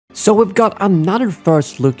So we've got another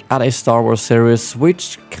first look at a Star Wars series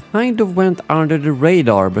which kind of went under the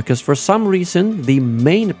radar because for some reason the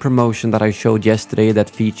main promotion that I showed yesterday that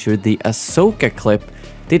featured the Ahsoka clip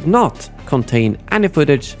did not contain any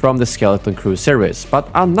footage from the Skeleton Crew series, but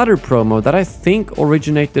another promo that I think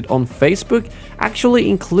originated on Facebook actually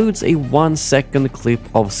includes a 1-second clip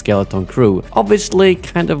of Skeleton Crew. Obviously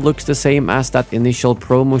kind of looks the same as that initial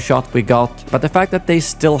promo shot we got, but the fact that they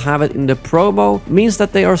still have it in the promo means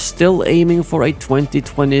that they are still aiming for a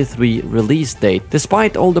 2023 release date,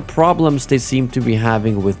 despite all the problems they seem to be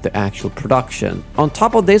having with the actual production. On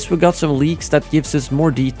top of this, we got some leaks that gives us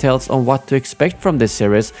more details on what to expect from this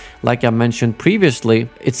series. Like I mentioned previously,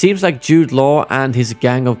 it seems like Jude Law and his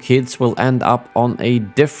gang of kids will end up on a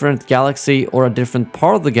different galaxy or a different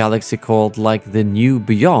part of the galaxy called like the New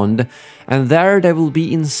Beyond, and there they will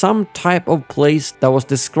be in some type of place that was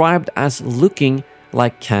described as looking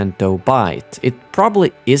like Canto Bight. It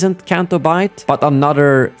probably isn't Canto Bight, but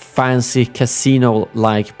another fancy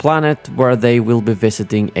casino-like planet where they will be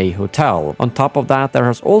visiting a hotel. On top of that, there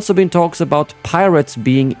has also been talks about pirates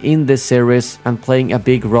being in this series and playing a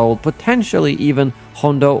big role, potentially even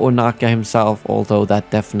Hondo Ohnaka himself, although that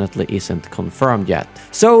definitely isn't confirmed yet.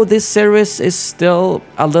 So this series is still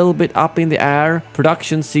a little bit up in the air,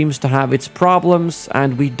 production seems to have its problems,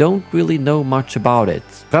 and we don't really know much about it.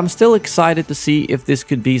 But I'm still excited to see if this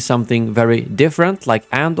could be something very different like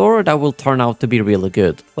Andor that will turn out to be really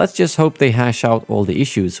good. Let's just hope they hash out all the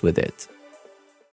issues with it.